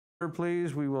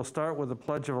Please, we will start with the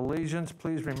Pledge of Allegiance.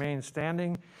 Please remain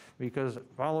standing because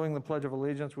following the Pledge of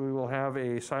Allegiance, we will have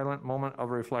a silent moment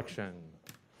of reflection.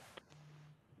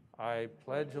 I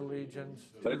pledge allegiance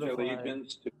to the flag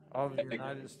of the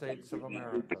United States of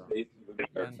America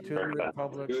and to the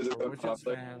republic for which it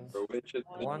stands,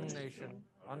 one nation,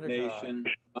 under God,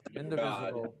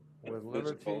 indivisible, with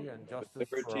liberty and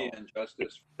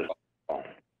justice for all.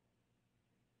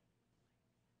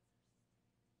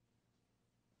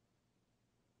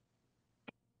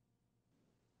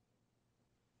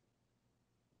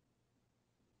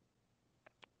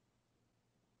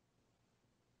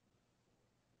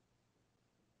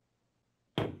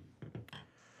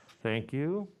 Thank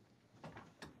you.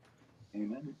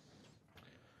 Amen.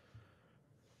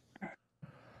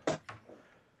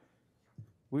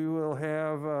 We will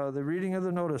have the reading of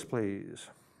the notice, please.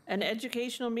 An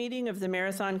educational meeting of the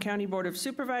Marathon County Board of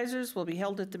Supervisors will be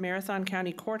held at the Marathon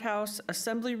County Courthouse,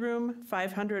 Assembly Room,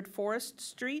 500 Forest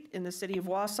Street in the city of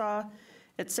Wausau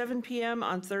at 7 p.m.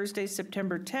 on Thursday,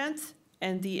 September 10th,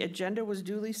 and the agenda was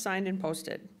duly signed and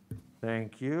posted.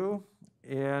 Thank you.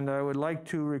 And I would like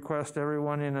to request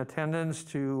everyone in attendance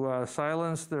to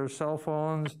silence their cell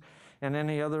phones and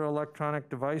any other electronic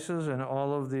devices, and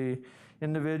all of the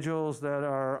individuals that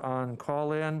are on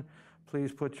call-in,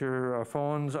 please put your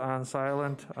phones on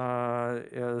silent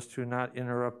as to not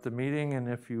interrupt the meeting. And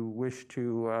if you wish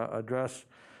to address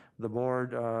the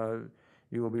board,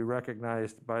 you will be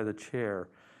recognized by the chair.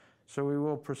 So we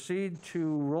will proceed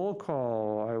to roll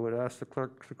call. I would ask the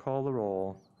clerk to call the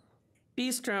roll.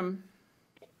 Beestrom.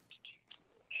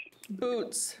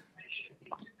 Boots.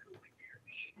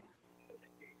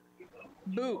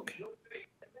 Book.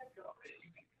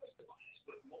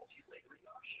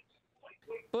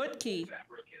 Butke.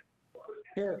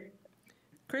 Here.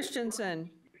 Christensen.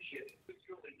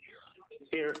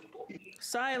 Here.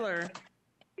 Seiler.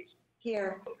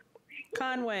 Here.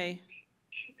 Conway.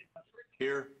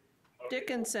 Here.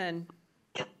 Dickinson.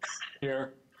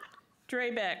 Here.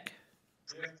 Drabeck.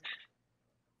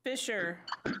 Fisher.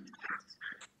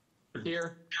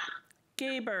 Here.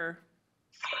 Gaber.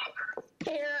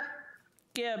 Here.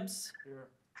 Gibbs. Here.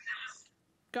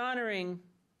 Gonnering.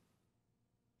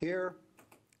 Here.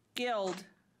 Guild.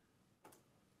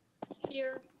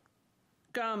 Here.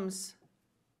 Gums.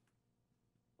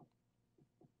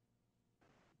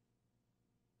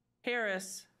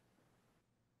 Harris.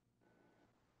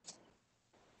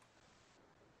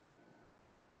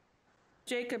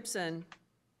 Jacobson.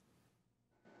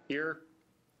 Here.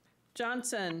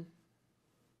 Johnson.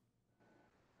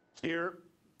 Here.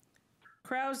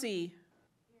 Krause.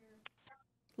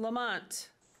 Lamont.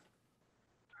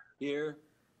 Here.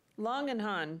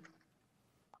 Longenhan.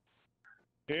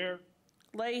 Here.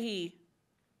 Leahy.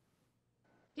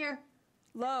 Here.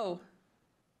 Lowe.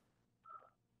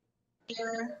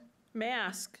 Here.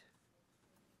 Mask.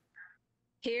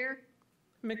 Here.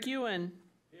 McEwen.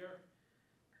 Here.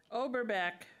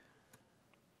 Oberbeck.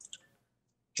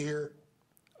 Here.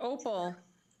 Opal.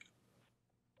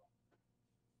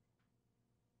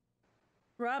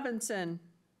 Robinson.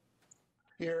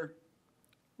 Here.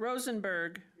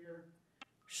 Rosenberg. Here.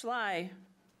 Schley.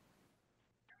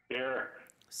 Here.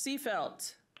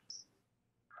 Seefelt.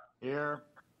 Here.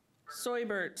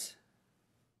 Soibert.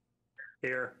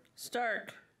 Here.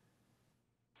 Stark.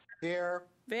 Here.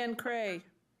 Van Cray.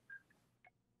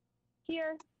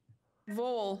 Here.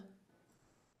 Vole.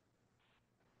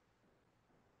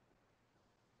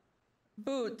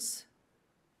 Boots.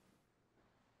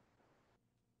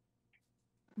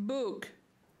 Book.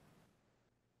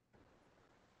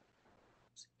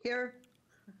 Here.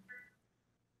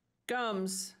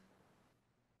 Gums.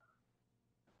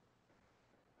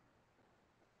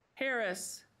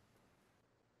 Harris.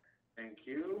 Thank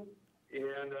you.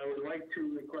 And I would like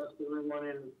to request everyone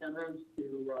in attendance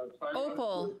to silence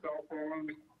Opal. their cell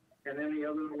phones and any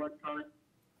other electronic.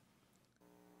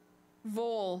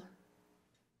 Vole.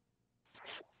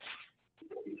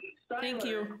 Thank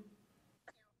you.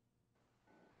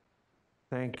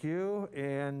 Thank you.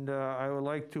 And I would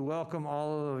like to welcome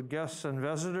all of the guests and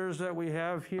visitors that we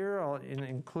have here,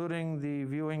 including the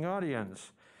viewing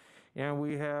audience. And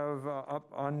we have up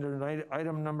under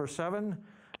item number 7,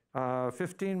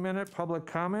 15-minute public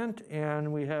comment.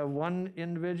 And we have one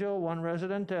individual, one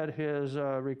resident that has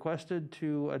requested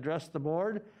to address the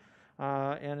board.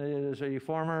 And it is a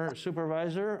former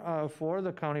supervisor for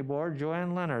the county board,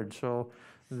 Joanne Leonard. So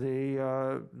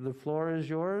the floor is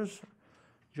yours,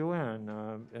 Joanne.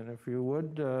 And if you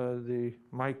would, the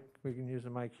mic, we can use the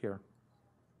mic here.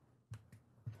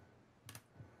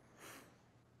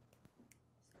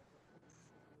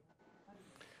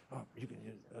 Oh, you can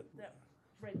use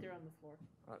Right there on the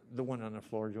floor. The one on the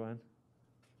floor, Joanne?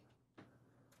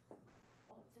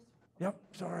 Yep,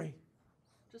 sorry.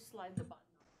 Just slide the button.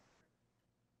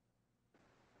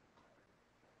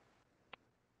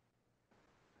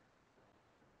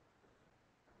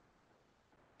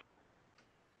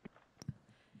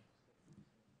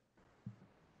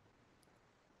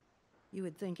 You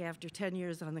would think after 10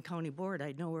 years on the county board,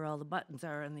 I'd know where all the buttons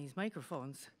are on these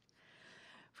microphones.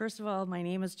 First of all, my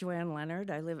name is Joanne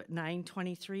Leonard. I live at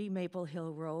 923 Maple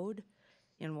Hill Road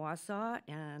in Wausau,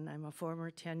 and I'm a former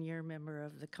 10-year member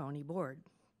of the county board.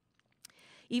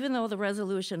 Even though the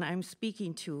resolution I'm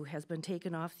speaking to has been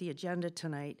taken off the agenda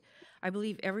tonight, I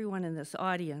believe everyone in this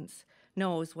audience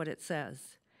knows what it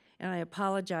says. And I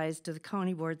apologize to the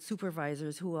county board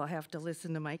supervisors who will have to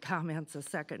listen to my comments a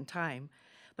second time,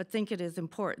 but think it is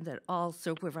important that all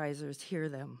supervisors hear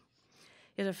them.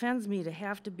 It offends me to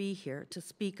have to be here to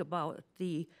speak about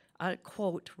the,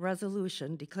 quote,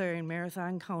 resolution declaring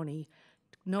Marathon County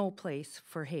no place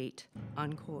for hate,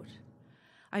 unquote.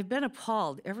 I've been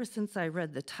appalled ever since I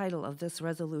read the title of this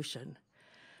resolution.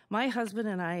 My husband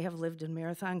and I have lived in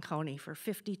Marathon County for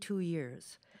 52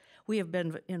 years. We have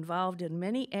been involved in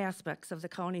many aspects of the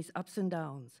county's ups and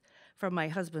downs, from my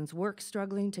husband's work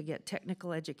struggling to get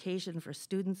technical education for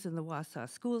students in the Wausau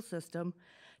school system,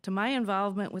 to my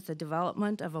involvement with the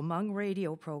development of a Hmong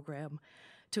radio program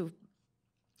to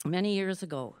many years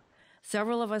ago.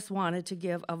 Several of us wanted to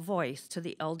give a voice to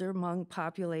the elder Hmong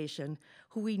population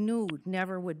who we knew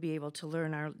never would be able to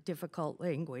learn our difficult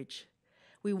language.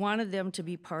 We wanted them to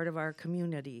be part of our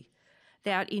community.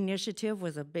 That initiative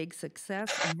was a big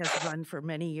success and has run for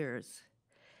many years.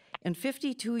 In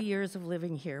 52 years of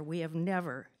living here, we have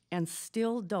never, and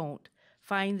still don't,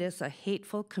 find this a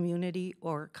hateful community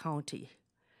or county.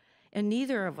 And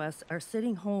neither of us are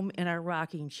sitting home in our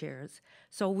rocking chairs,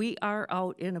 so we are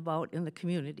out and about in the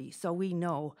community, so we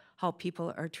know how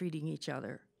people are treating each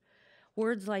other.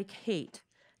 Words like hate,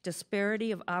 disparity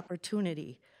of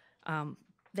opportunity,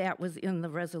 that was in the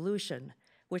resolution,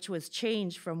 which was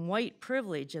changed from white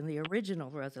privilege in the original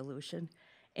resolution,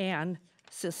 and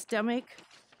systemic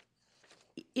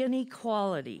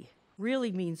inequality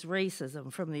really means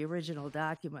racism from the original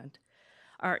document,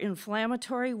 are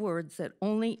inflammatory words that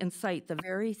only incite the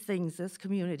very things this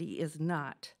community is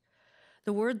not.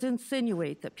 The words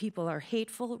insinuate that people are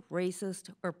hateful, racist,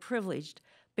 or privileged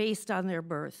based on their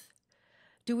birth.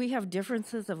 Do we have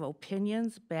differences of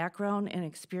opinions, background, and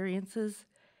experiences?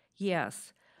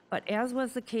 Yes, but as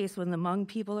was the case when the Hmong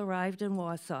people arrived in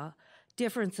Wausau,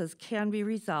 differences can be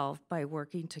resolved by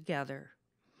working together.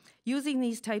 Using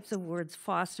these types of words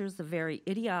fosters the very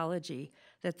ideology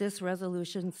that this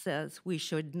resolution says we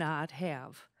should not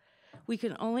have. We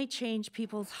can only change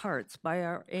people's hearts by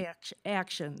our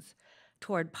actions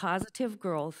toward positive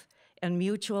growth and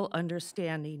mutual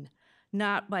understanding,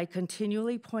 not by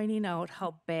continually pointing out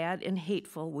how bad and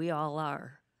hateful we all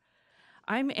are.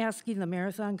 I'm asking the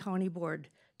Marathon County Board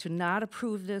to not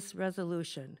approve this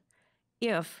resolution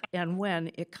if and when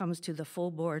it comes to the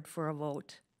full board for a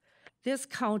vote. This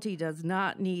county does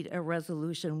not need a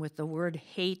resolution with the word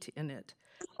hate in it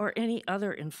or any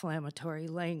other inflammatory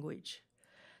language.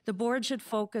 The board should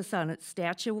focus on its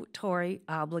statutory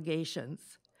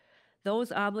obligations.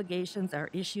 Those obligations are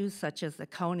issues such as the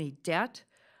county debt,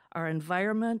 our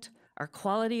environment, our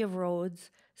quality of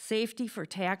roads, safety for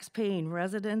tax-paying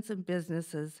residents and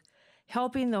businesses,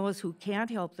 helping those who can't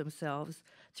help themselves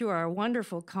through our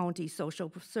wonderful county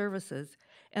social services,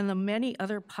 and the many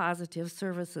other positive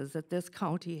services that this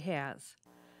county has.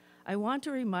 I want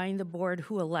to remind the board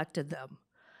who elected them,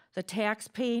 the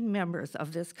tax-paying members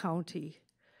of this county.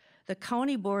 The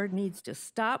county board needs to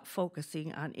stop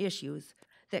focusing on issues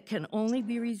that can only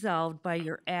be resolved by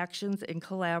your actions and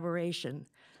collaboration,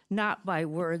 not by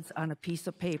words on a piece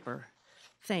of paper.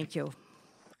 Thank you.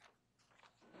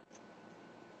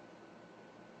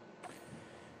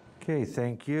 Okay,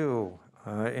 thank you.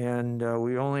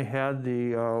 We only had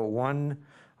the one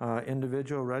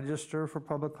individual register for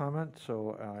public comment,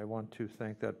 so I want to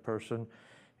thank that person.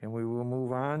 And we will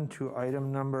move on to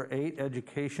item number 8,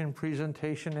 education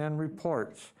presentation and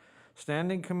reports.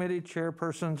 Standing committee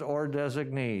chairpersons or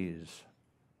designees.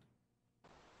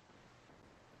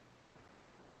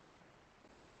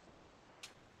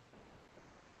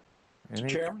 Mr.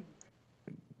 Chairman,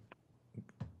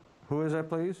 Who is that,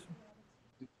 please?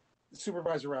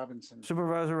 Supervisor Robinson.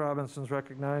 Supervisor Robinson's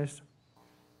recognized.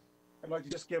 I'd like to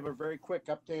just give a very quick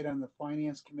update on the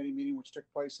Finance Committee meeting, which took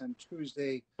place on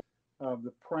Tuesday.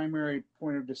 The primary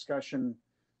point of discussion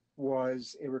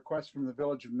was a request from the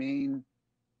Village of Maine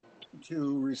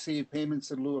to receive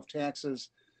payments in lieu of taxes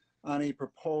on a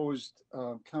proposed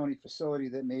county facility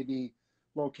that may be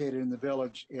located in the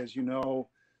village. As you know,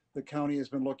 the county has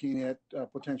been looking at a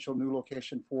potential new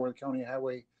location for the county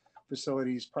highway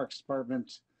facilities, Parks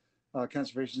Department,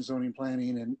 Conservation, Zoning,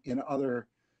 Planning, and in other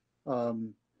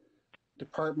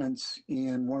departments.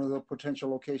 And one of the potential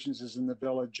locations is in the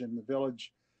village, and the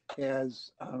village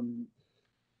has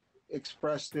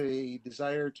expressed a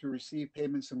desire to receive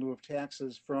payments in lieu of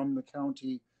taxes from the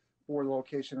county for the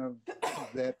location of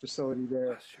that facility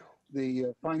there.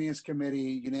 The Finance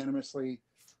Committee unanimously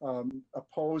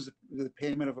opposed the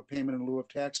payment of a payment in lieu of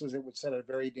taxes. It would set a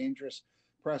very dangerous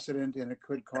precedent, and it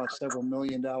could cost several $1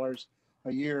 million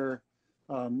a year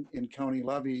in county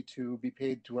levy to be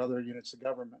paid to other units of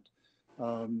government.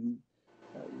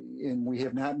 And we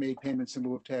have not made payments in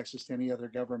lieu of taxes to any other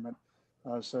government.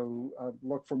 So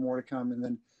look for more to come. And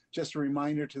then just a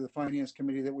reminder to the Finance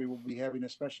Committee that we will be having a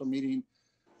special meeting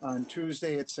on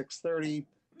Tuesday at 6:30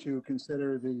 to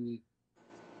consider the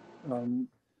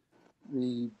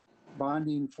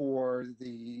bonding for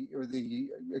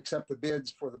accept the bids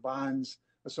for the bonds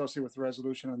associated with the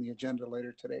resolution on the agenda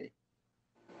later today.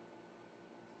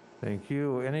 Thank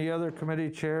you. Any other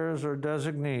committee chairs or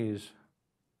designees?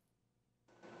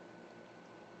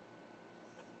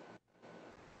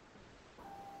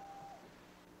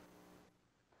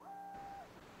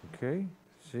 Okay,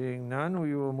 seeing none,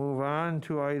 we will move on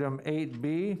to item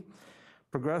 8B,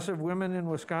 Progressive Women in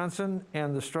Wisconsin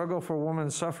and the Struggle for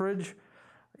Women's Suffrage,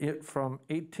 it from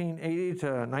 1880 to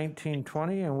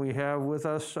 1920. And we have with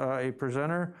us a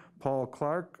presenter, Paul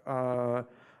Clark,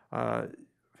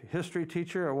 history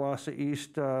teacher at Wausau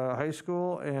East High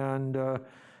School, and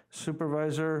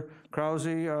Supervisor Krause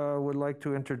would like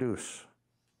to introduce.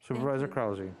 Supervisor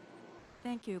Krause.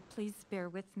 Thank you. Please bear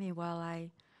with me while I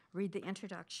read the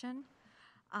introduction.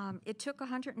 It took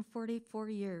 144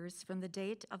 years from the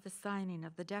date of the signing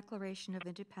of the Declaration of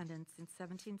Independence in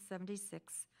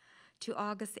 1776 to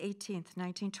August 18th,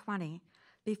 1920,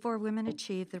 before women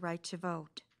achieved the right to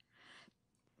vote.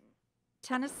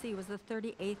 Tennessee was the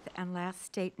 38th and last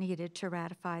state needed to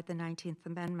ratify the 19th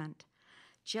Amendment.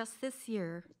 Just this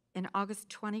year, in August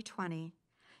 2020,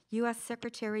 U.S.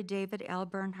 Secretary David L.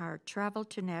 Bernhardt traveled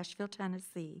to Nashville,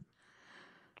 Tennessee,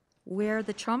 where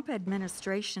the Trump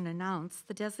administration announced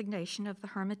the designation of the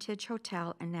Hermitage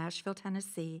Hotel in Nashville,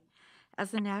 Tennessee,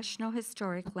 as a National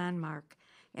Historic Landmark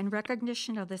in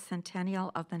recognition of the centennial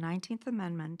of the 19th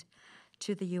Amendment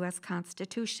to the U.S.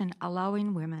 Constitution,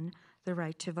 allowing women the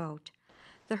right to vote.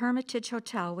 The Hermitage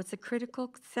Hotel was a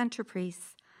critical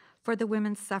centerpiece for the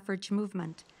women's suffrage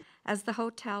movement, as the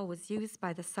hotel was used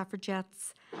by the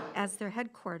suffragettes as their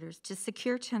headquarters to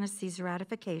secure Tennessee's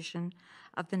ratification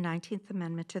of the 19th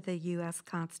Amendment to the U.S.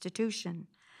 Constitution.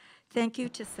 Thank you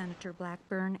to Senator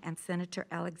Blackburn and Senator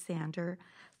Alexander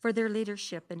for their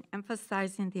leadership in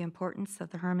emphasizing the importance of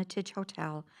the Hermitage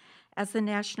Hotel as a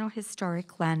National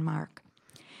Historic Landmark.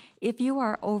 If you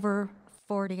are over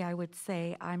 40, I would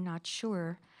say, I'm not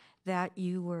sure that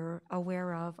you were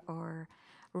aware of or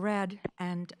read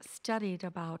and studied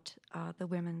about the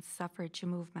women's suffrage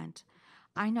movement.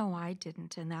 I know I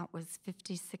didn't, and that was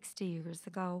 50, 60 years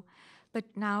ago. But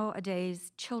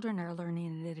nowadays, children are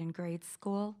learning it in grade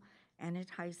school and in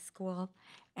high school,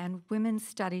 and women's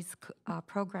studies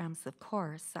programs, of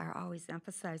course, are always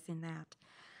emphasizing that.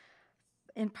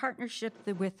 In partnership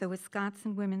with the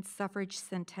Wisconsin Women's Suffrage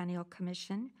Centennial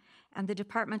Commission and the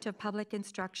Department of Public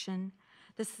Instruction,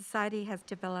 the Society has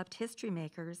developed History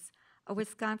Makers, a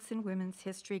Wisconsin women's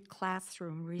history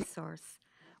classroom resource,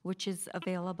 which is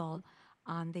available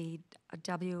on the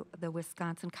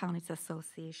Wisconsin Counties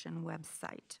Association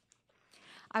website.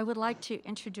 I would like to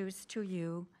introduce to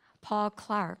you Paul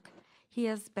Clark. He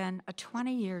has been a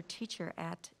 20-year teacher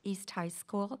at East High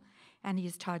School, and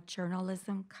he's taught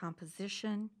journalism,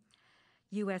 composition,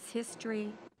 U.S.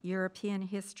 history, European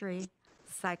history,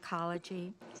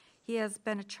 psychology. He has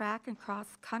been a track and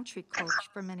cross-country coach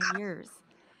for many years.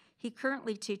 He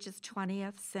currently teaches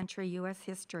 20th century U.S.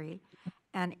 history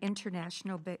and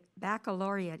international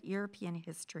baccalaureate European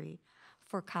history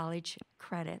for college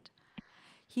credit.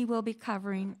 He will be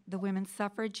covering the women's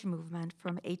suffrage movement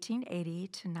from 1880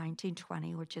 to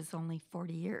 1920, which is only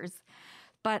 40 years.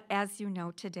 But as you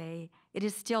know today, it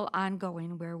is still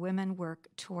ongoing, where women work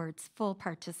towards full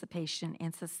participation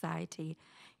in society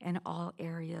in all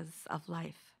areas of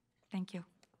life. Thank you.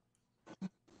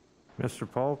 Mr.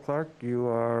 Paul Clark,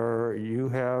 you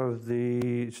have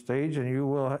the stage, and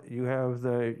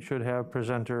you should have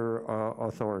presenter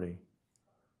authority.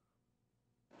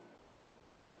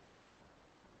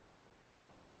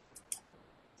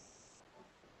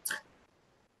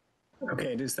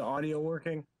 Okay, is the audio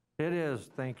working? It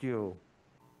is, thank you.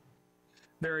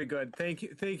 Very good. Thank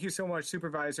you. Thank you so much,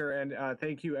 Supervisor, and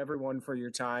thank you everyone for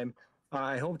your time.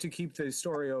 I hope to keep the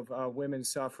story of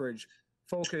women's suffrage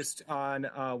focused on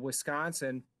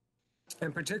Wisconsin,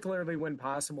 and particularly when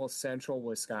possible, central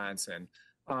Wisconsin.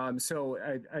 So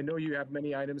I know you have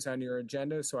many items on your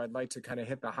agenda, so I'd like to kind of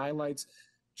hit the highlights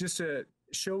just to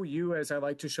show you, as I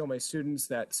like to show my students,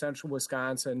 that central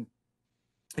Wisconsin,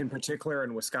 in particular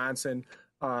in Wisconsin,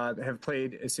 have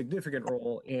played a significant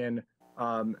role in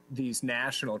these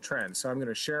national trends. So I'm going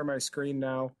to share my screen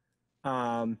now,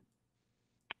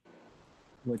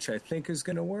 which I think is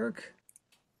going to work.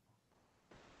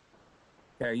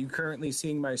 Yeah, are you currently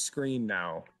seeing my screen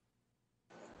now?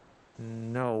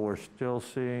 No, we're still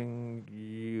seeing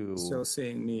you. Still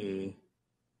seeing me.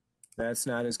 That's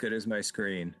not as good as my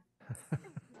screen.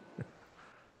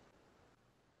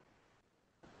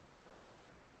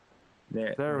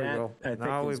 There we go. I think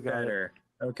Now is we've got it. better.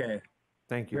 Okay.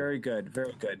 Thank you. Very good.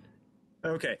 Very good.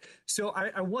 Okay, so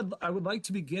I would like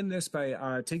to begin this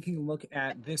by taking a look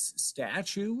at this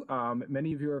statue.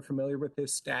 Many of you are familiar with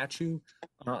this statue.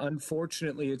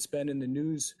 Unfortunately, it's been in the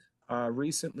news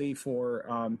recently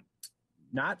for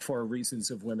not for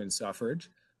reasons of women's suffrage,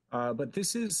 but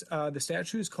this is the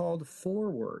statue is called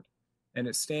Forward, and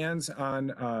it stands on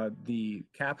the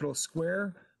Capitol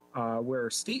Square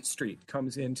where State Street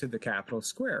comes into the Capitol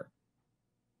Square,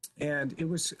 and it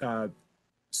was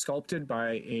sculpted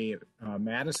by a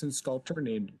Madison sculptor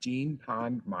named Jean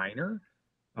Pond Minor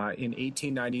in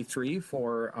 1893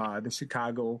 for the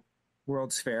Chicago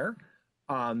World's Fair.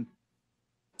 And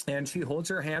she holds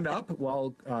her hand up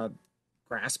while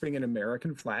grasping an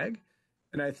American flag.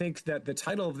 And I think that the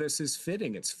title of this is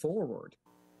fitting. It's Forward.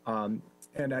 And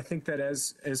I think that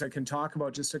as I can talk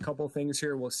about just a couple things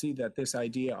here, we'll see that this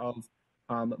idea of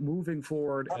moving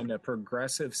forward in a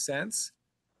progressive sense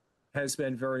has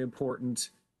been very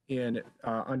important in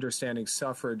understanding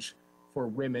suffrage for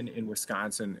women in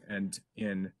Wisconsin and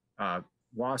in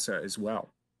Wausau as well.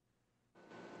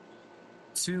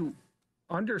 To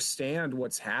understand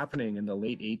what's happening in the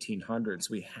late 1800s,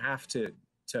 we have to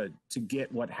get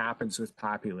what happens with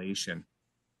population.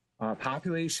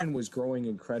 Population was growing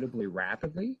incredibly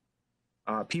rapidly.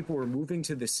 People were moving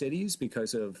to the cities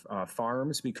because of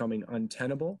farms becoming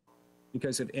untenable,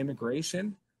 because of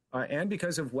immigration, and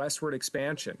because of westward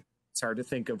expansion. It's hard to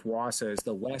think of Wausau as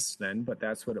the West then, but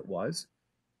that's what it was.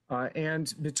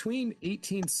 And between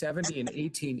 1870 and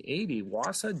 1880,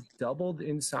 Wausau doubled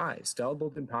in size,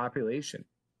 doubled in population.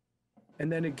 And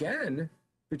then again,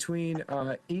 between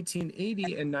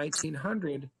 1880 and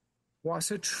 1900,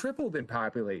 Wausau tripled in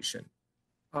population.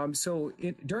 So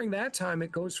during that time,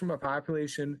 it goes from a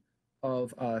population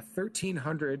of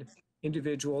 1,300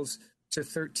 individuals to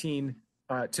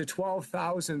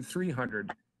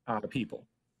 12,300 people.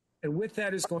 And with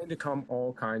that is going to come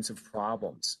all kinds of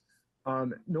problems.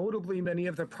 Notably, many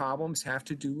of the problems have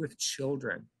to do with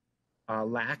children.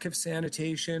 Lack of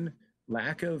sanitation,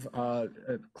 lack of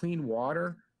clean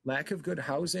water, lack of good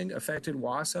housing affected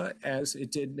Wausau as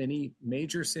it did many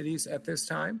major cities at this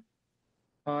time.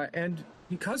 And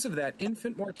because of that,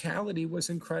 infant mortality was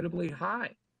incredibly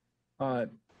high. In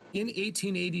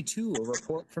 1882, a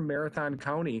report from Marathon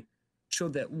County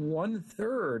showed that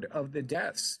 1/3 of the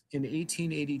deaths in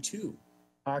 1882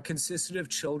 consisted of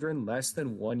children less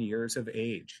than 1 year of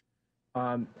age.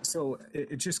 So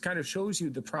it just kind of shows you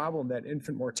the problem that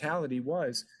infant mortality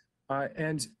was.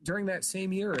 And during that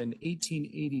same year in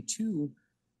 1882,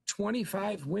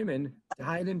 25 women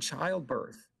died in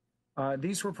childbirth.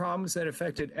 These were problems that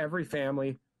affected every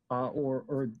family,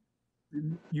 or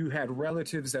you had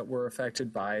relatives that were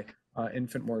affected by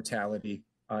infant mortality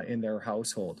in their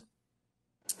household.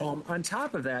 On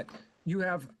top of that, you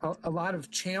have a lot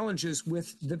of challenges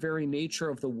with the very nature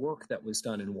of the work that was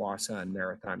done in Wausau and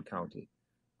Marathon County.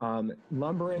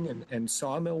 Lumbering and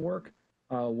sawmill work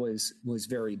was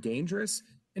very dangerous,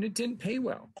 and it didn't pay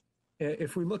well.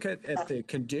 If we look at the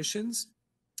conditions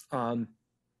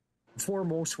for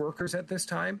most workers at this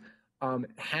time,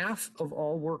 half of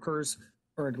all workers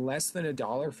earned less than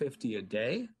 $1.50 a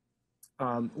day,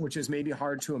 which is maybe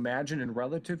hard to imagine in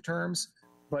relative terms.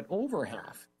 But over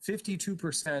half,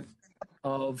 52%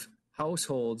 of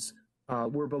households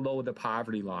were below the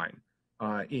poverty line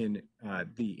in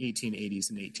the 1880s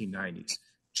and 1890s.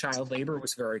 Child labor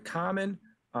was very common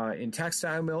in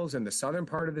textile mills in the southern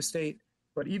part of the state,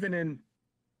 but even in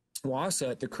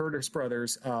Wausau, the Curtis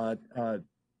Brothers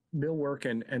millwork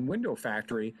and window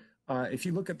factory, if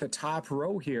you look at the top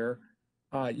row here,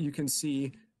 you can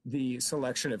see the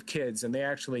selection of kids, and they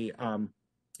actually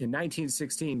in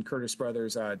 1916, Curtis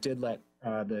Brothers did let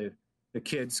the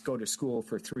kids go to school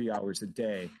for 3 hours a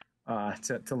day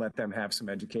to let them have some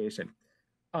education.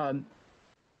 On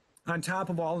top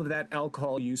of all of that,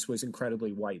 alcohol use was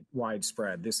incredibly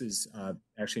widespread. This is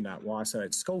actually not Wausau,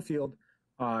 it's Schofield,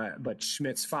 but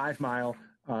Schmidt's 5 Mile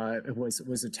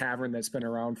was a tavern that's been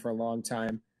around for a long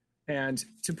time. And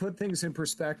to put things in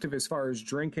perspective as far as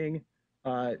drinking,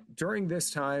 during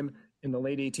this time in the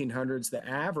late 1800s, the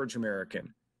average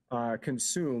American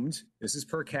consumed, this is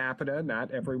per capita,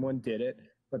 not everyone did it,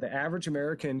 but the average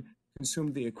American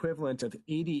consumed the equivalent of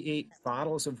 88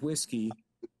 bottles of whiskey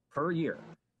per year.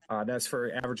 That's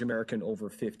for average American over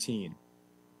 15.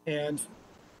 And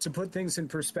to put things in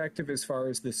perspective as far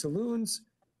as the saloons,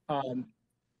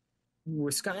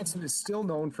 Wisconsin is still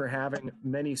known for having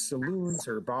many saloons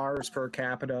or bars per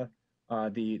capita.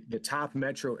 The top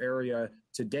metro area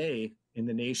today in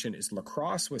the nation is La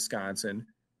Crosse, Wisconsin,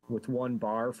 with 1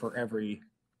 bar for every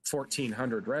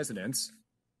 1,400 residents.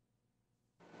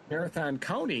 Marathon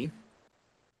County,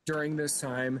 during this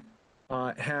time,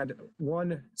 had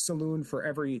 1 saloon for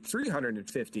every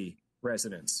 350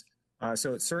 residents.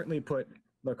 So it certainly put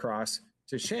La Crosse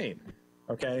to shame,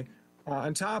 okay?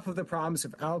 On top of the problems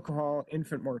of alcohol,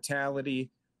 infant mortality,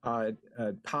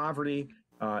 poverty,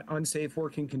 unsafe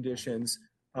working conditions,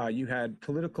 you had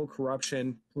political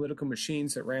corruption, political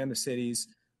machines that ran the cities,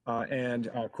 and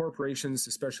corporations,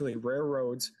 especially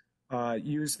railroads,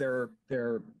 used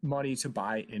their money to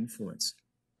buy influence.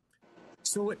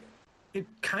 So it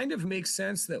kind of makes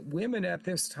sense that women at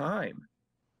this time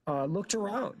looked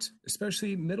around,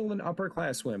 especially middle and upper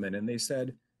class women, and they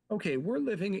said, okay, we're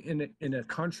living in a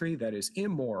country that is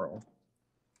immoral,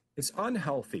 it's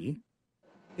unhealthy,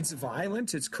 it's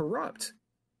violent, it's corrupt,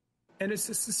 and it's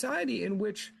a society in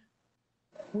which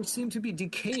we seem to be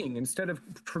decaying instead of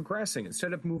progressing,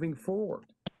 instead of moving forward.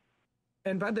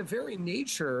 And by the very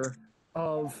nature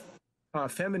of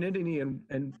femininity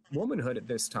and womanhood at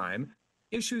this time,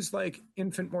 issues like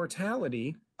infant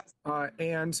mortality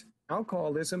and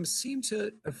alcoholism seem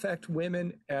to affect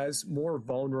women as more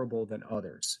vulnerable than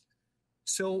others.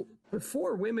 So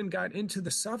before women got into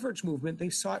the suffrage movement, they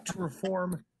sought to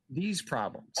reform these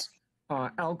problems,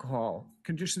 alcohol,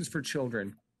 conditions for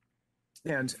children,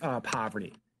 and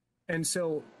poverty. And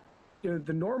so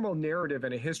the normal narrative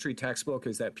in a history textbook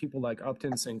is that people like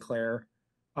Upton Sinclair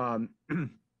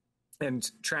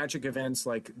and tragic events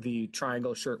like the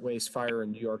Triangle Shirtwaist Fire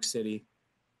in New York City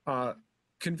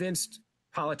convinced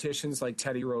politicians like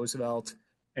Teddy Roosevelt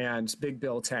and Big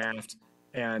Bill Taft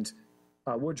and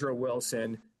Woodrow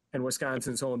Wilson and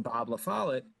Wisconsin's own Bob La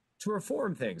Follette to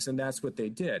reform things, and that's what they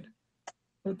did.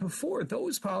 But before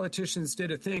those politicians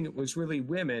did a thing, it was really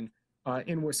women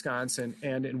in Wisconsin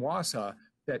and in Wausau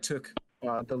that took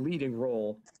the leading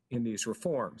role in these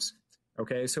reforms.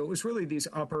 Okay, so it was really these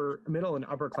middle and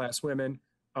upper class women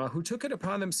who took it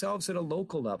upon themselves at a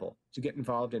local level to get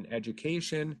involved in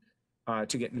education,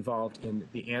 to get involved in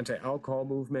the anti-alcohol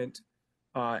movement,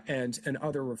 and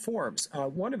other reforms.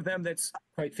 One of them that's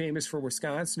quite famous for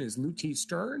Wisconsin is Lou T.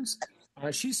 Stearns.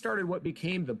 She started what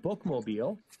became the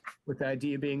Bookmobile, with the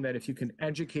idea being that if you can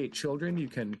educate children, you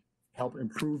can help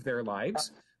improve their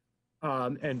lives.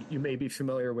 And you may be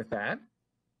familiar with that.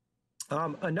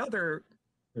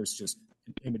 There's just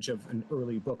an image of an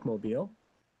early Bookmobile.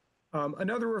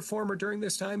 Another reformer during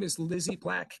this time is Lizzie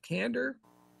Black Kander.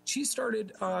 She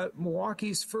started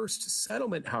Milwaukee's first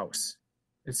settlement house.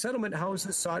 And settlement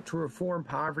houses sought to reform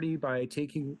poverty by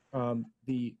taking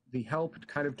the help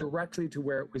kind of directly to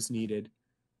where it was needed.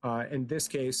 In this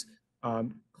case,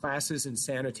 classes in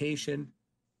sanitation,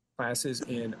 classes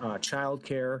in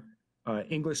childcare,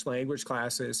 English language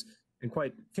classes, and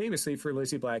quite famously for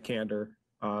Lizzie Black Kander,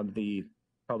 the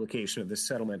publication of the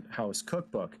Settlement House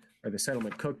Cookbook, or the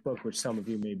Settlement Cookbook, which some of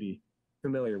you may be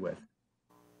familiar with.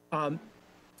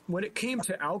 When it came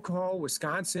to alcohol,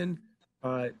 Wisconsin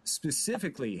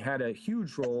specifically had a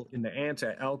huge role in the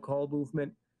anti-alcohol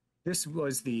movement. This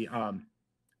was the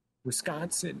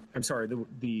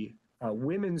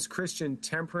Women's Christian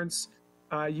Temperance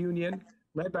Union,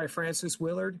 led by Frances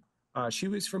Willard. She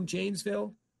was from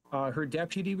Janesville. Her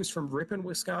deputy was from Ripon,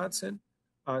 Wisconsin.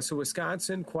 So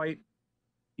Wisconsin, quite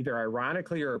either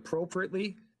ironically or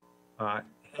appropriately,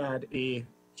 had a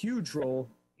huge role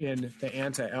in the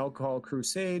anti-alcohol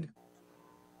crusade.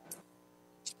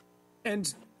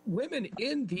 And women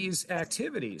in these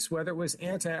activities, whether it was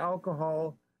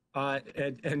anti-alcohol,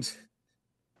 and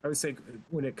I would say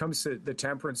when it comes to the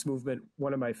temperance movement,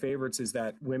 one of my favorites is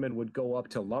that women would go up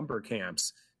to lumber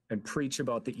camps and preach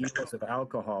about the evils of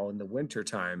alcohol in the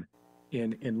wintertime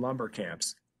in lumber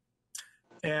camps.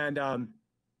 And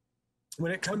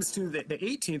when it comes to the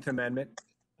 18th Amendment,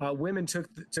 women took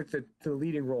the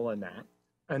leading role in that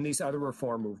and these other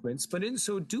reform movements, but in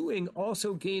so doing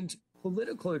also gained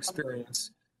political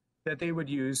experience that they would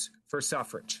use for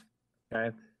suffrage.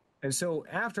 Okay. And so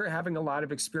after having a lot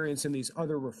of experience in these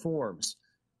other reforms,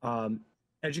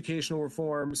 educational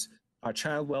reforms,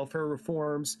 child welfare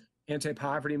reforms,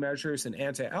 anti-poverty measures, and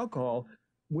anti-alcohol,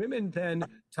 women then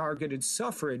targeted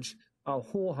suffrage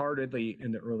wholeheartedly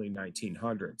in the early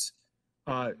 1900s.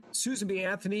 Susan B.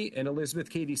 Anthony and Elizabeth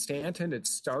Cady Stanton had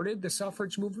started the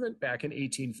suffrage movement back in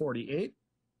 1848.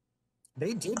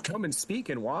 They did come and speak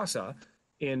in Wausau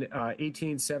in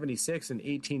 1876 and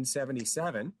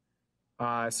 1877.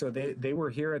 So they were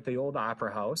here at the old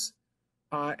Opera House.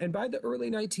 And by the early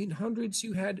 1900s,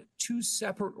 you had two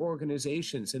separate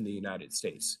organizations in the United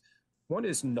States. One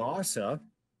is NAWSA,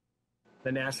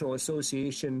 the National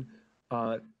Association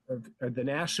of the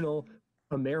National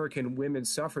American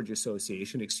Women's Suffrage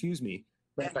Association,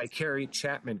 led by Carrie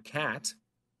Chapman Catt.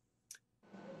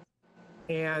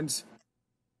 And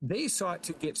they sought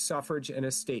to get suffrage in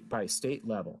a state-by-state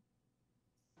level.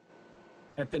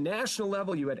 At the national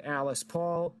level, you had Alice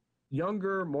Paul,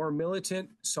 younger, more militant,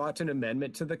 sought an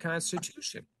amendment to the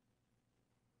Constitution.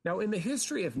 Now, in the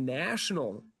history of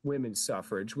national women's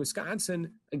suffrage,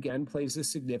 Wisconsin, again, plays a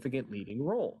significant leading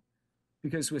role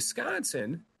because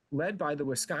Wisconsin, led by the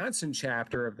Wisconsin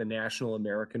chapter of the National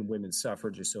American Women's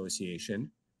Suffrage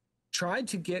Association, tried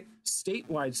to get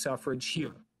statewide suffrage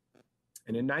here.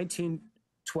 And in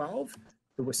 1912,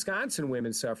 the Wisconsin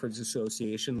Women's Suffrage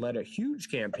Association led a huge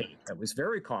campaign that was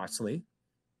very costly,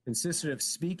 consisted of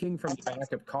speaking from the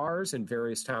back of cars in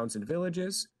various towns and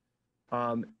villages.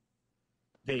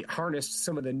 They harnessed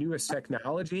some of the newest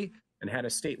technology and had a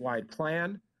statewide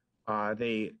plan.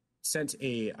 They sent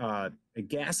a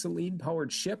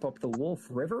gasoline-powered ship up the Wolf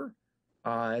River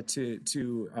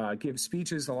to give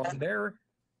speeches along there,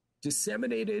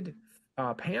 disseminated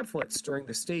pamphlets during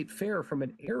the state fair from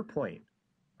an airplane,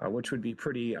 which would be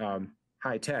pretty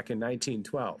high-tech in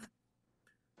 1912.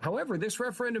 However, this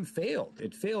referendum failed.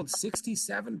 It failed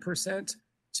 67%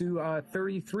 to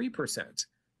 33%.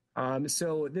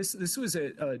 So this was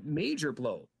a major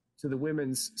blow to the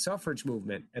women's suffrage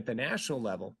movement at the national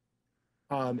level.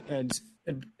 And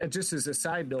just as a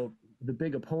side note, the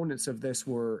big opponents of this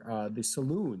were the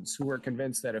saloons, who were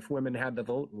convinced that if women had the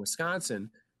vote in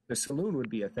Wisconsin, the saloon would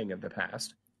be a thing of the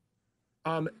past.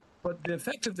 But the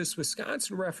effect of this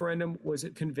Wisconsin referendum was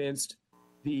it convinced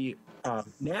the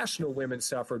national women's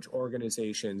suffrage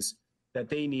organizations that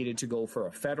they needed to go for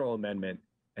a federal amendment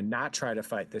and not try to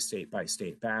fight the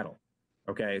state-by-state battle.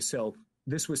 Okay, so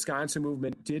this Wisconsin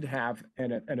movement did have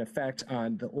an effect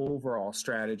on the overall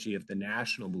strategy of the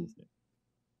national movement.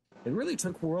 It really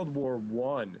took World War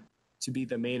I to be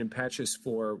the main impetus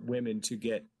for women to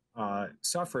get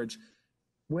suffrage,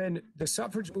 when the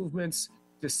suffrage movements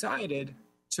decided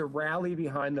to rally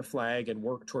behind the flag and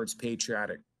work towards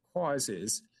patriotic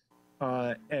causes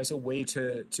as a way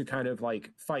to kind of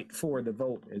like fight for the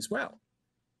vote as well.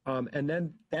 And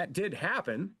then that did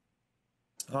happen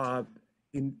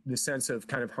in the sense of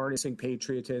kind of harnessing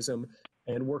patriotism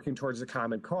and working towards a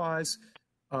common cause,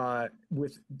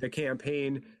 with the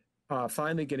campaign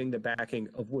finally getting the backing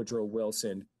of Woodrow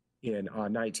Wilson in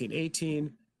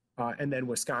 1918. And then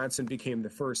Wisconsin became the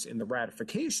first in the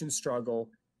ratification struggle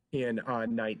in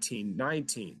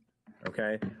 1919.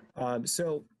 Okay.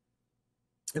 So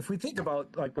if we think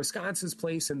about like Wisconsin's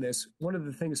place in this, one of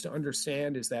the things to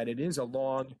understand is that it is a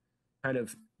long kind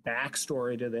of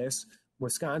backstory to this.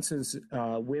 Wisconsin's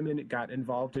women got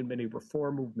involved in many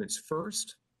reform movements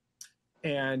first,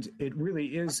 and it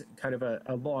really is kind of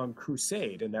a long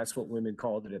crusade, and that's what women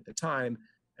called it at the time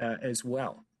as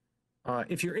well.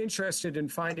 If you're interested in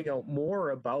finding out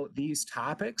more about these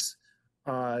topics,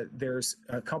 there's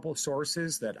a couple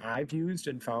sources that I've used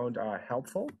and found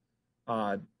helpful.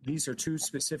 These are two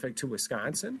specific to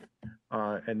Wisconsin.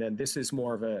 And then this is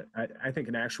more of I think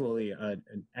an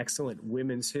excellent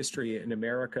women's history in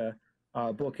America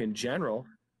book in general.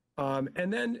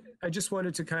 And then I just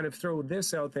wanted to kind of throw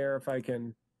this out there if I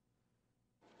can.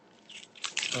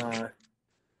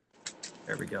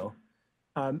 There we go.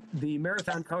 The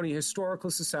Marathon County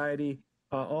Historical Society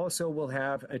also will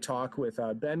have a talk with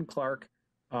Ben Clark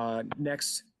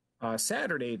next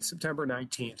Saturday, September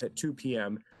 19th at 2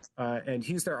 p.m. And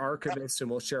he's their archivist, and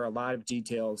will share a lot of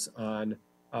details on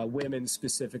women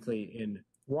specifically in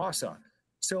Wausau.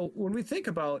 So when we think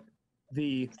about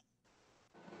the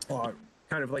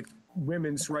kind of like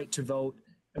women's right to vote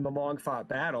and the long-fought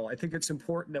battle, I think it's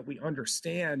important that we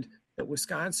understand that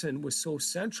Wisconsin was so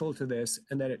central to this,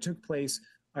 and that it took place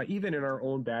even in our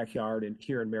own backyard and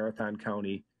here in Marathon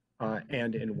County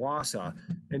and in Wausau.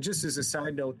 And just as a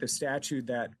side note, the statue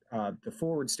that the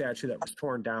forward statue that was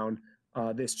torn down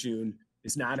this June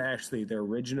is not actually their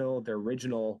original. Their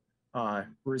original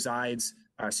resides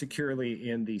securely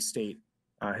in the State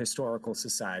Historical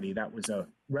Society. That was a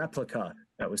replica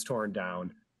that was torn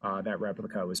down. That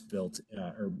replica was built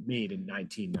or made in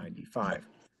 1995.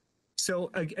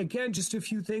 So again, just a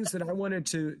few things that I wanted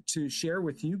to share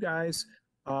with you guys,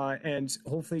 and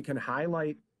hopefully can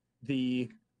highlight the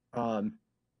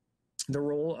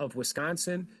role of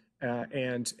Wisconsin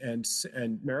and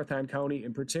Marathon County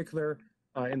in particular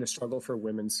in the struggle for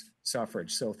women's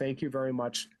suffrage. So thank you very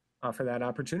much for that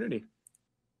opportunity.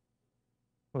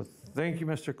 Well, thank you,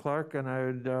 Mr. Clark, and I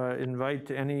would invite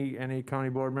any county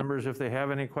board members if they have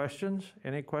any questions.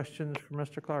 Any questions for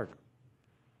Mr. Clark?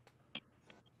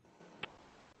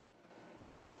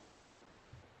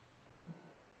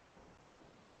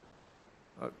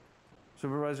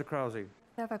 Supervisor Krause.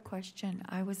 I have a question.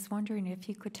 I was wondering if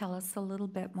you could tell us a little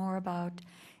bit more about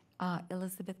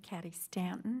Elizabeth Cady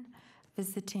Stanton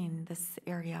visiting this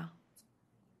area.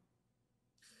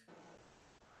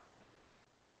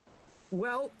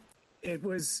 Well, it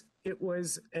was,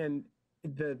 and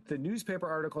the newspaper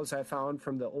articles I found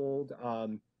from the old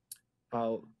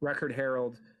Record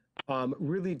Herald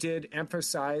really did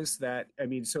emphasize that. I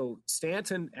mean, so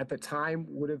Stanton at the time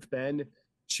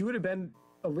she would have been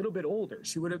a little bit older.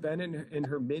 She would have been in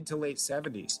her mid to late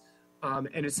 70s. And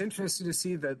it's interesting to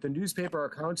see that the newspaper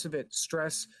accounts of it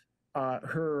stress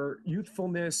her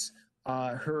youthfulness,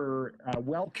 her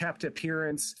well-kept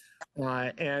appearance,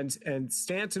 and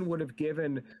Stanton would have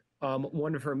given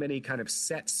one of her many kind of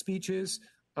set speeches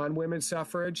on women's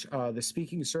suffrage. The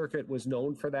speaking circuit was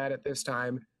known for that at this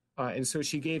time. And so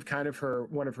she gave kind of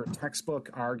one of her textbook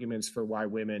arguments for why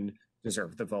women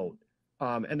deserve the vote.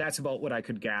 And that's about what I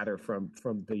could gather from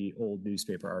the old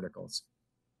newspaper articles.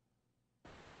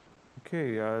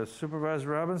 Okay, Supervisor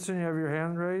Robinson, you have your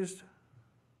hand raised?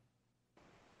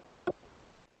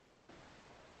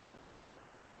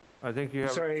 I think you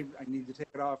have. Sorry, I need to take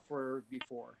it off for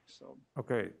before, so.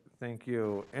 Okay, thank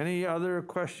you. Any other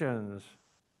questions?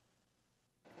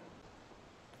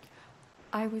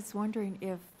 I was wondering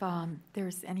if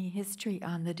there's any history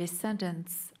on the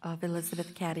descendants of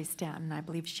Elizabeth Cady Stanton. I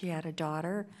believe she had a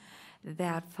daughter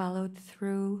that followed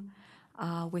through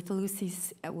with Lucy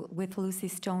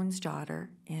Stone's daughter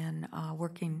in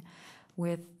working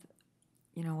with,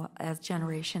 as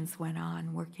generations went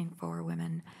on, working for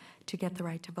women to get the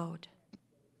right to vote.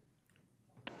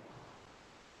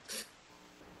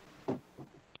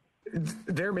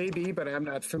 There may be, but I'm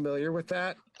not familiar with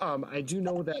that. I do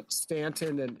know that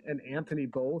Stanton and Anthony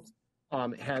both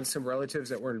had some relatives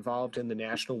that were involved in the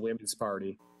National Women's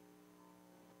Party.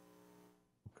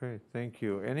 Okay, thank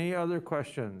you. Any other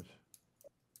questions?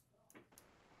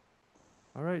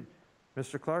 All right.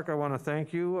 Mr. Clark, I want to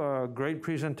thank you. Great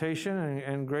presentation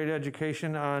and great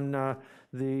education on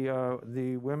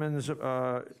the women's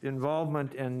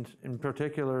involvement, and in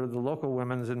particular the local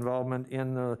women's involvement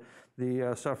in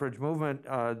the suffrage movement.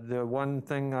 The one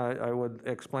thing I would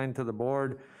explain to the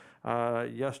board,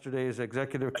 yesterday's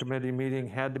executive committee meeting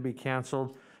had to be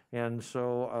canceled, and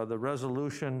so the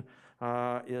resolution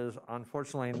is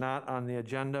unfortunately not on the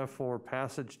agenda for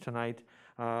passage tonight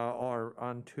or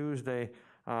on Tuesday.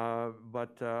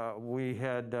 But we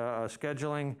had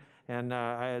scheduling, and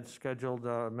I had scheduled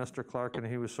Mr. Clark, and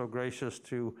he was so gracious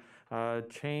to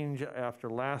change after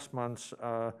last month's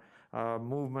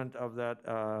movement of that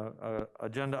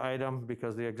agenda item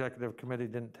because the executive committee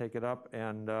didn't take it up,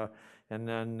 and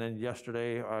then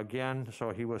yesterday again, so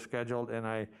he was scheduled, and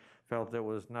I felt it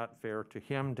was not fair to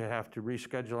him to have to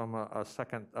reschedule him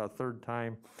a third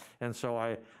time. And so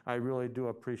I really do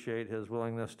appreciate his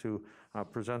willingness to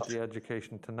present the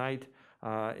education tonight.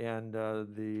 And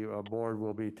the board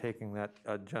will be taking that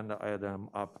agenda item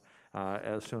up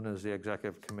as soon as the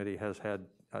executive committee has had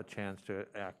a chance to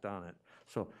act on it.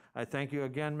 So I thank you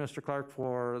again, Mr. Clark,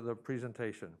 for the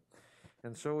presentation.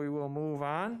 And so we will move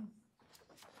on.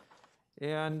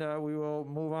 And we will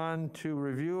move on to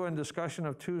review and discussion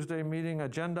of Tuesday meeting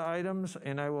agenda items,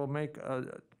 and I will make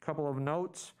a couple of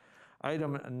notes.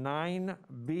 Item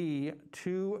 9B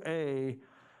 2A,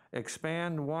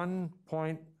 expand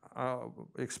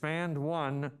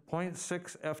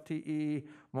 1.6 FTE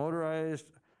motorized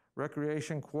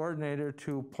recreation coordinator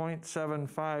to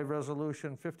 0.75.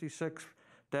 Resolution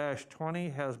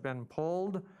 56-20 has been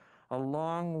pulled,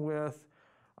 along with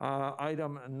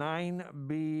item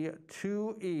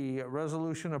 9B2E,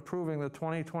 resolution approving the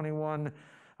 2021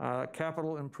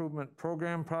 capital improvement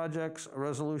program projects.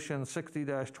 Resolution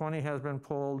 60-20 has been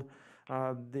pulled.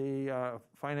 The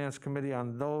Finance Committee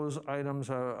on those items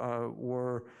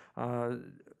were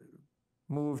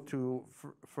moved to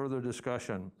further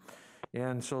discussion.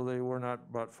 And so they were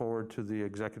not brought forward to the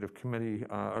executive committee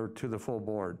or to the full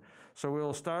board. So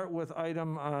we'll start with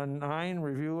item 9,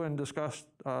 review and discussion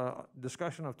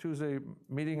of Tuesday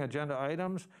meeting agenda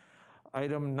items.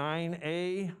 Item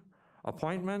 9A,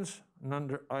 appointments. And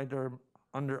under item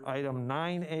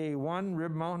 9A1,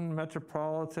 Rib Mountain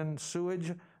Metropolitan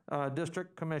Sewage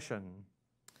District Commission.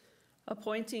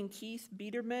 Appointing Keith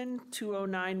Biederman,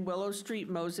 209 Willow Street,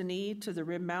 Mosinee, to the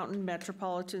Rib Mountain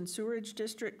Metropolitan Sewerage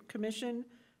District Commission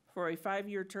for a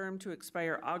 5-year term to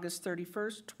expire August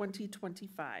 31st,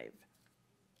 2025.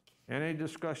 Any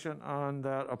discussion on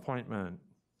that appointment?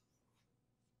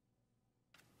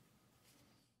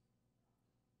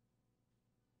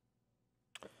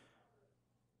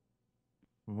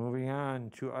 Moving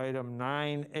on to item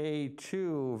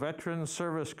 9A2, Veterans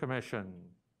Service Commission.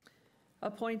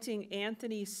 Appointing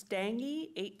Anthony Stange,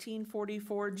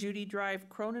 1844 Judy Drive,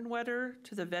 Cronenwetter,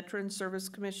 to the Veterans Service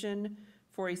Commission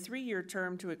for a 3-year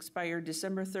term to expire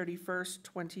December 31st,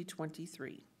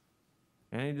 2023.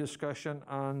 Any discussion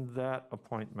on that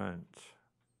appointment?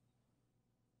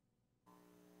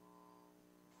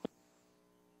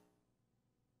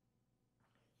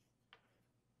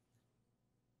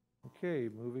 Okay,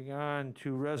 moving on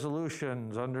to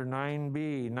resolutions under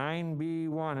 9B.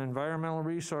 9B1, Environmental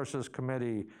Resources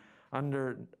Committee.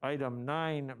 Under item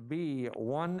 9B,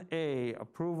 1A,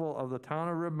 approval of the Town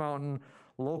of Rib Mountain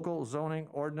Local Zoning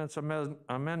Ordinance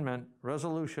Amendment,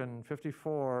 Resolution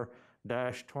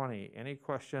 54-20. Any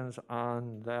questions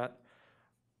on that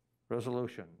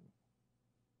resolution?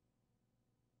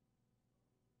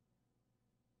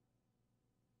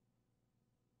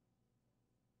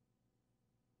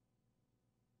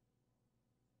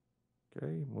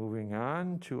 Okay, moving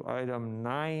on to item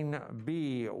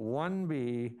 9B,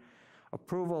 1B,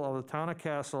 approval of the Town of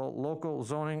Castle Local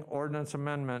Zoning Ordinance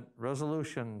Amendment,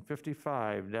 Resolution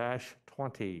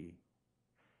 55-20.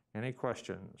 Any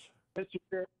questions? Mr.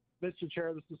 Chair, this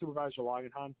is Supervisor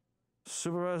Langenhahn.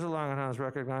 Supervisor Langenhahn is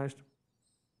recognized.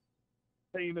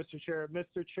 Thank you, Mr. Chair.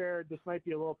 Mr. Chair, this might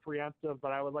be a little preemptive,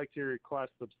 but I would like to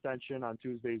request abstention on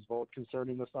Tuesday's vote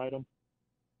concerning this item.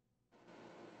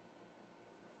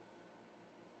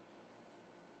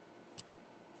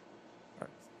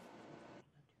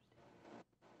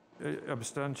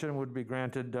 Abstention would be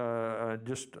granted.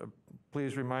 Just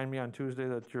please remind me on Tuesday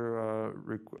that your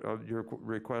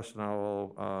request, and I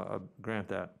will grant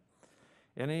that.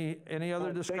 Any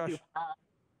other discussion?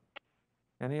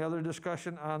 Any other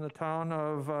discussion on the town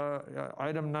of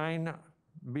item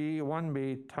 9B,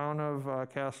 1B, Town of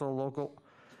Castle Local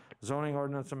Zoning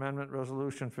Ordinance Amendment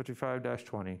Resolution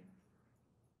 55-20?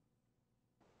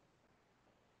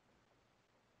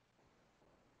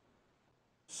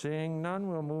 Seeing none,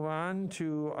 we'll move on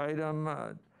to item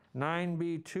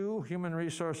 9B2, Human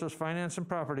Resources, Finance, and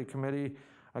Property Committee.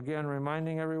 Again,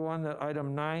 reminding everyone that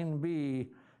item 9B,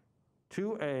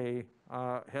 2A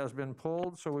has been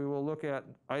pulled, so we will look at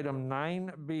item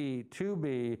 9B,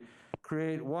 2B,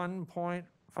 create 1.5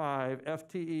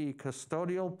 FTE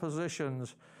custodial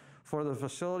positions for the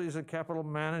Facilities and Capital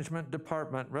Management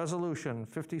Department, Resolution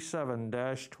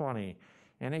 57-20.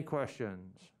 Any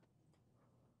questions?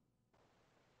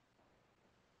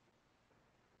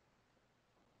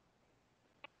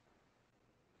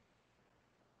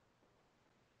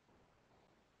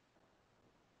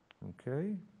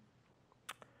 Okay.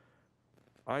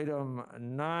 Item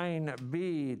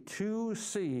 9B,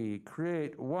 2C,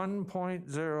 create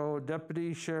 1.0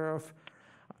 deputy sheriff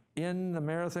in the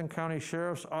Marathon County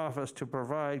Sheriff's Office to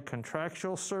provide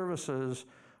contractual services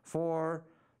for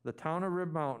the Town of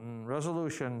Rib Mountain,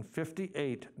 Resolution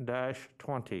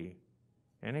 58-20.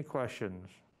 Any questions?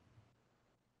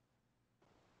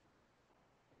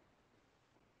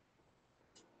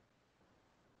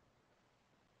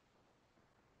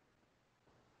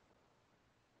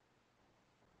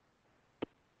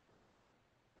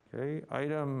 Okay,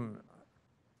 item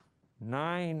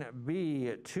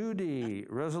 9B, 2D,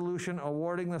 resolution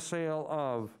awarding the sale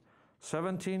of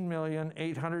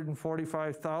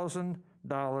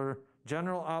 $17,845,000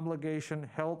 general obligation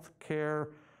health care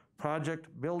project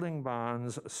building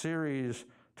bonds, Series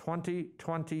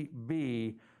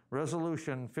 2020B,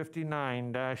 Resolution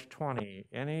 59-20.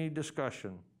 Any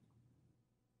discussion?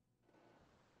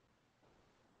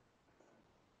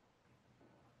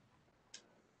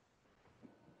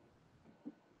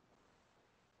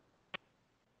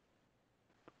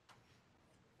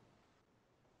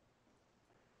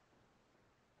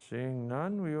 Seeing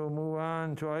none, we will move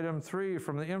on to item 3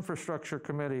 from the Infrastructure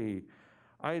Committee.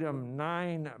 Item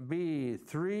 9B,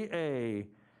 3A,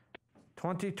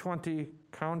 2020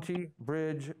 County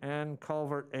Bridge and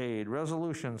Culvert Aid,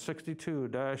 Resolution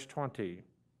 62-20.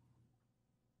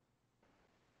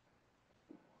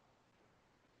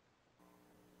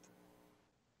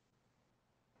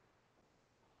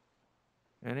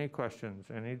 Any questions,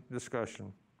 any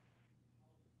discussion?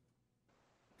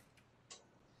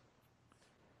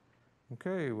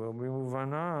 Okay, well, we move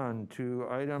on to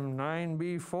item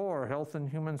 9B4, Health and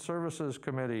Human Services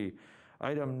Committee.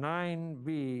 Item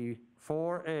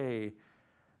 9B4A,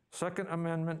 Second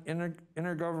Amendment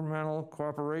Intergovernmental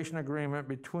Cooperation Agreement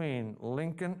between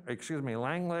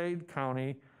Langlade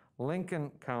County,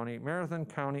 Lincoln County, Marathon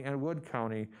County, and Wood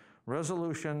County,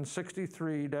 Resolution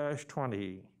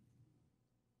 63-20.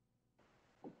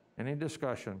 Any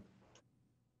discussion?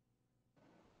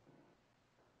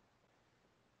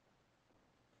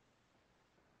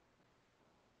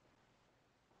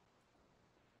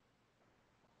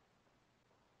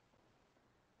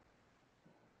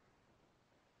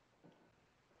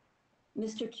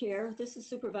 Mr. Chair, this is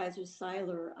Supervisor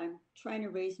Seiler. I'm trying to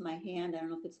raise my hand. I don't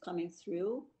know if it's coming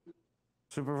through.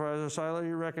 Supervisor Seiler,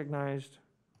 you're recognized.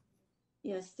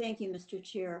 Yes, thank you, Mr.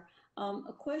 Chair.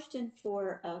 A question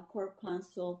for Corp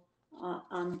Counsel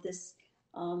on this.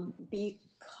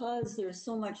 Because there's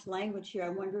so much language here, I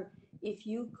wonder if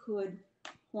you could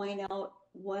point out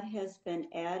what has been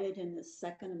added in the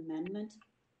Second Amendment.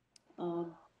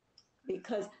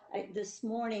 Because this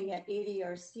morning at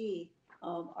ADRC,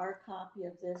 our copy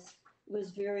of this was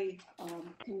very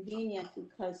convenient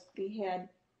because we had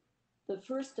the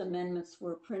first amendments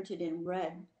were printed in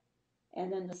red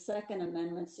and then the second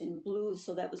amendments in blue.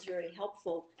 So that was very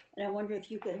helpful. And I wonder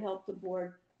if you could help the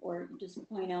board or just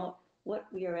point out what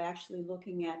we are actually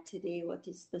looking at today, what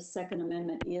the Second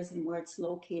Amendment is and where it's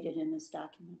located in this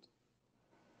document.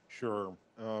 Sure.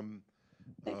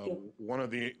 Thank you. One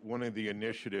of the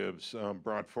initiatives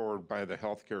brought forward by the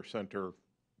Healthcare Center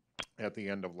at the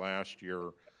end of last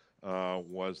year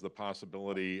was the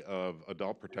possibility of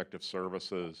adult protective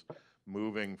services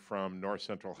moving from North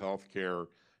Central Healthcare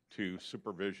to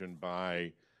supervision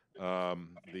by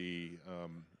the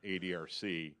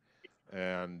ADRC,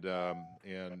 and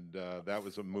that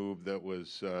was a move that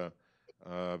was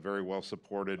very well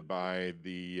supported by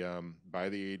the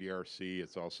ADRC.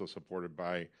 It's also supported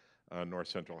by North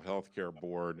Central Healthcare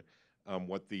Board.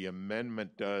 What the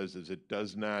amendment does is it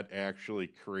does not actually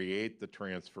create the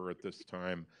transfer at this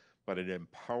time, but it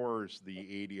empowers the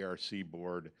ADRC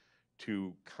board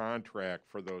to contract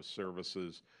for those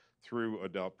services through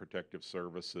Adult Protective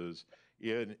Services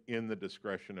in the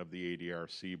discretion of the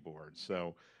ADRC board.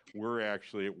 So we're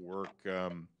actually at work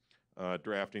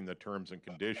drafting the terms and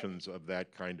conditions of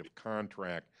that kind of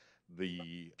contract.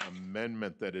 The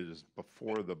amendment that is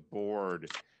before the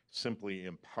board simply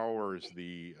empowers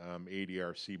the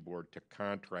ADRC board to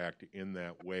contract in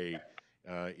that way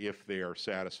if they are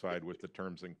satisfied with the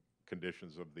terms and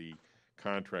conditions of the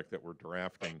contract that we're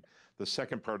drafting. The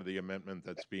second part of the amendment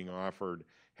that's being offered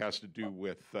has to do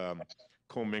with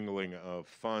commingling of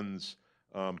funds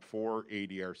for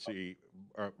ADRC,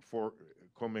 for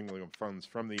commingling of funds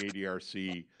from the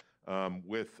ADRC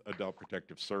with Adult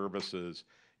Protective Services,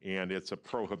 and it's a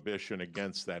prohibition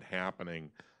against that happening.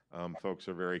 Folks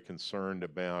are very concerned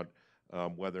about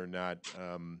whether or not,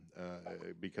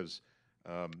 because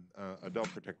Adult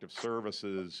Protective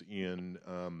Services in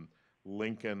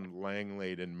Lincoln,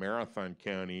 Langlade, and Marathon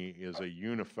County is a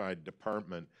unified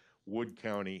department. Wood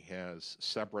County has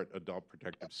separate Adult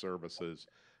Protective Services.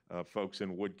 Folks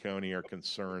in Wood County are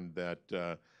concerned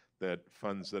that that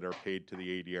funds that are paid to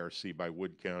the ADRC by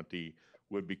Wood County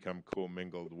would become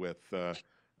commingled with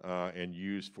and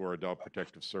used for Adult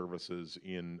Protective Services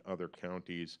in other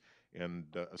counties, and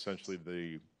essentially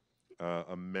the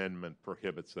amendment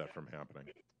prohibits that from happening.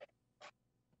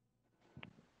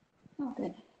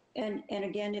 Okay. And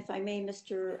again, if I may,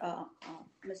 Mr.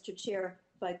 Chair,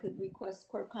 if I could request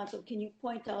Corp Counsel, can you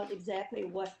point out exactly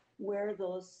where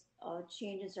those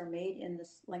changes are made in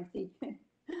this lengthy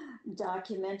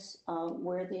document,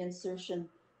 where the insertion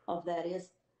of that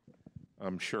is?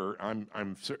 Sure.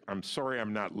 I'm sorry,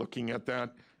 I'm not looking at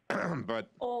that, but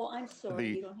Oh, I'm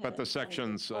sorry. You don't have but the it.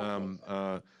 sections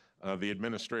Okay. the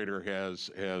administrator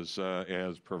has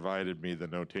provided me the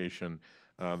notation.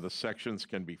 The sections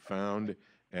can be found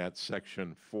at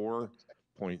section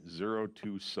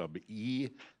 4.02 sub E.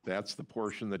 That's the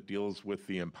portion that deals with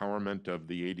the empowerment of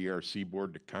the ADRC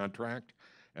board to contract.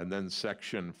 And then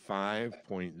section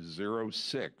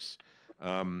 5.06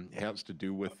 has to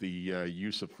do with the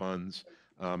use of funds.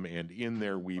 And in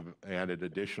there, we've added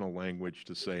additional language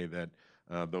to say that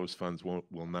those funds will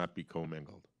not be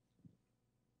commingled.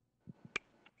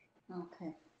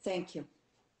 Okay. Thank you.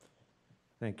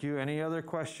 Thank you. Any other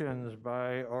questions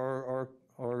by or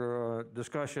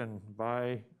discussion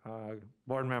by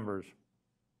board members?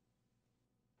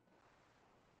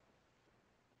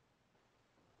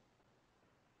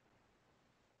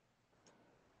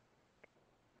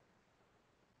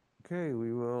 Okay,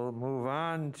 we will move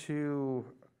on to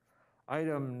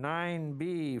item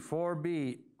 9B,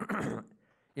 4B.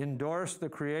 Endorse the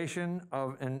creation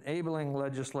of enabling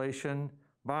legislation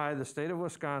by the state of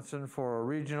Wisconsin for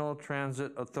regional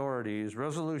transit authorities,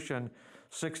 Resolution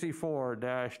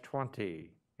 64-20.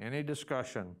 Any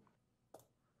discussion?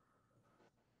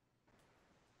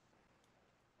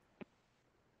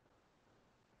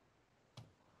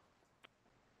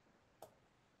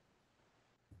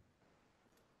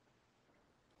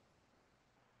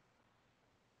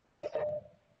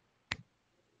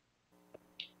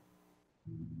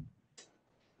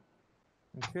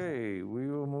 Okay, we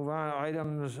will move on.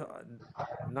 Items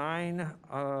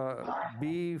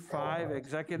 9B5,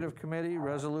 Executive Committee,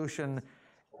 Resolution.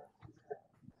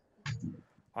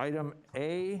 Item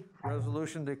A,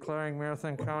 resolution declaring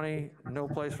Marathon County no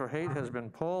place for hate has been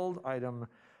pulled. Item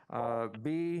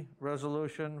B,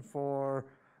 resolution for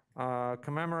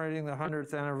commemorating the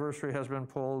 100th anniversary has been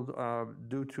pulled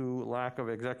due to lack of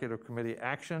executive committee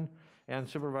action. And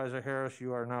Supervisor Harris,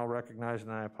 you are now recognized,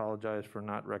 and I apologize for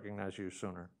not recognizing you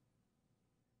sooner.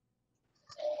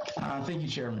 Thank you,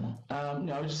 Chairman.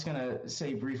 No, I was just going to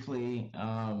say briefly,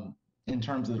 in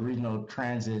terms of the regional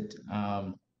transit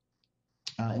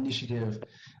initiative,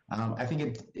 I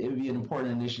think it would be an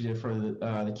important initiative for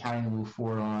the county to move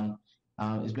forward on.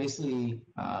 Is basically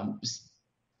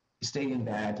stating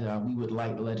that we would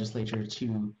like the legislature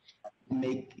to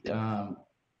make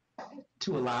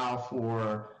to allow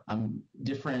for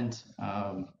different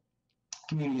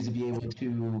communities to be able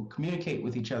to communicate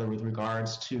with each other with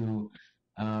regards to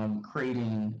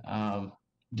creating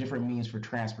different means for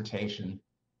transportation.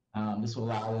 This will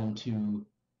allow them to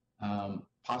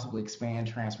possibly expand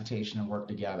transportation and work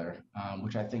together,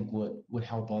 which I think would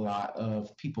help a lot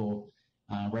of people,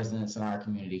 residents in our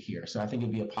community here. So I think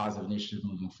it'd be a positive initiative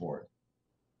moving forward.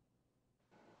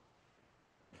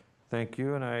 Thank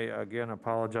you, and I again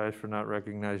apologize for not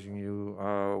recognizing you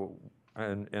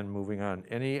and moving on.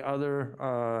 Any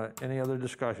other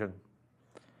discussion?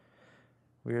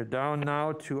 We are down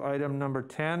now to item number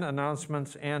 10,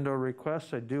 announcements and/or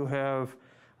requests. I do have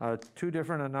two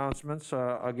different announcements.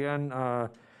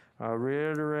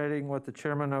 Reiterating what the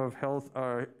chairman of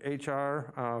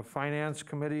HR Finance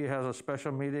Committee has a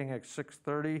special meeting at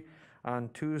 6:30 on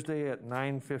Tuesday at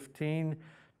 9:15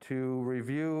 to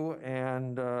review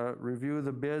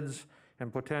the bids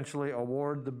and potentially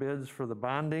award the bids for the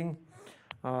bonding.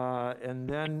 And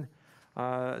then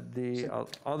the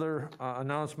other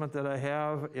announcement that I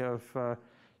have, if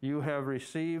you have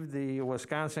received the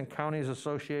Wisconsin Counties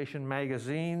Association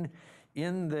magazine,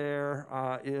 in there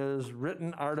is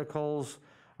written articles.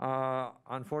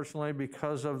 Unfortunately,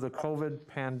 because of the COVID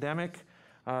pandemic,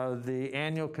 the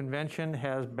annual convention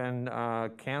has been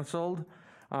canceled,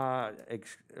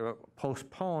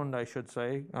 postponed, I should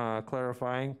say,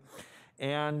 clarifying.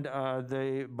 And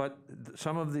but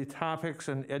some of the topics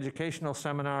and educational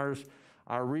seminars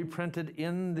are reprinted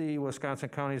in the Wisconsin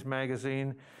Counties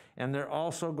magazine, and they're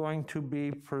also going to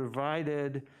be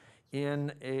provided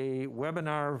in a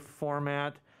webinar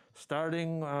format,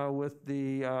 starting with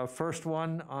the first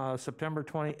one, September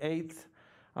 28th,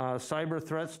 Cyber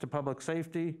Threats to Public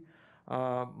Safety,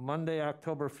 Monday,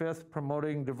 October 5th,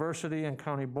 Promoting Diversity in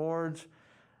County Boards,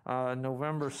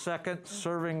 November 2nd,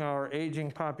 Serving Our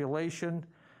Aging Population,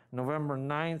 November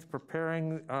 9th,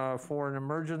 Preparing for an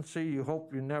Emergency, You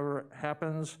Hope You Never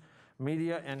Happens,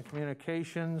 Media and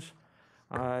Communications.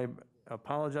 I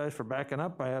apologize for backing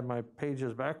up. I had my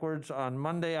pages backwards. On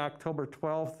Monday, October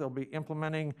 12th, they'll be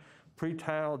implementing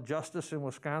pretrial justice in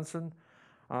Wisconsin.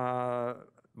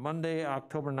 Monday,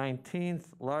 October 19th,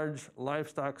 large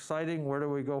livestock sighting. Where do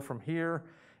we go from here?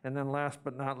 And then last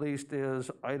but not least is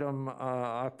item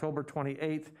October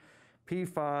 28th,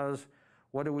 PFAS.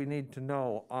 What do we need to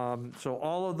know? So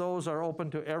all of those are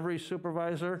open to every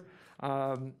supervisor.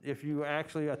 If you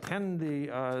actually attend the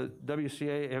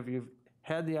WCA, if you've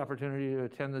had the opportunity to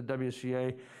attend the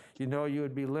WCA, you know you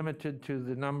would be limited to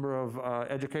the number of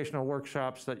educational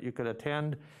workshops that you could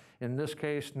attend. In this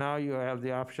case, now you have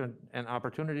the option and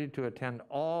opportunity to attend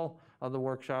all of the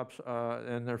workshops,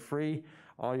 and they're free.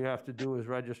 All you have to do is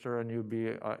register, and you'll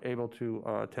be able to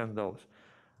attend those.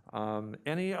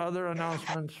 Any other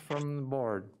announcements from the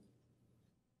board?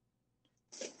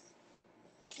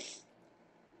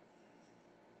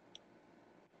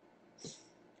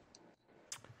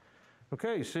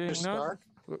 Okay, seeing none. Stark?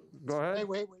 Go ahead.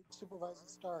 Wait, Supervisor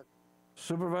Stark.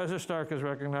 Supervisor Stark is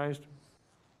recognized.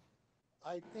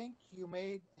 I think you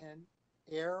made an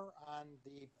error on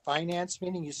the finance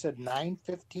meeting. You said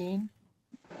 9:15.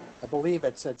 I believe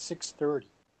it said 6:30.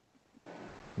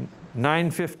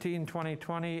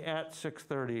 9/15/2020 at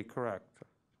 6:30, correct.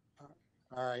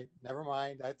 All right, never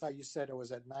mind. I thought you said it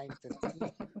was at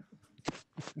 9:15.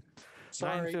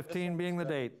 Sorry. 9:15 being the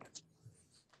date.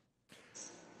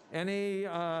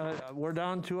 We're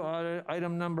down to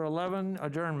item number 11,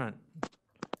 adjournment.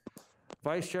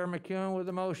 Vice Chair McEwen with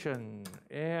the motion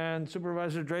and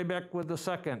Supervisor Drabek with the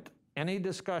second. Any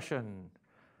discussion?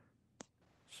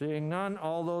 Seeing none,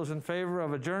 all those in favor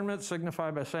of adjournment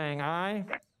signify by saying aye.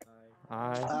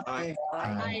 Aye.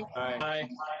 Aye.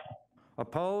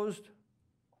 Opposed?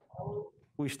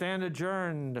 We stand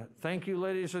adjourned. Thank you,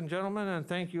 ladies and gentlemen, and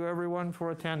thank you everyone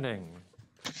for attending.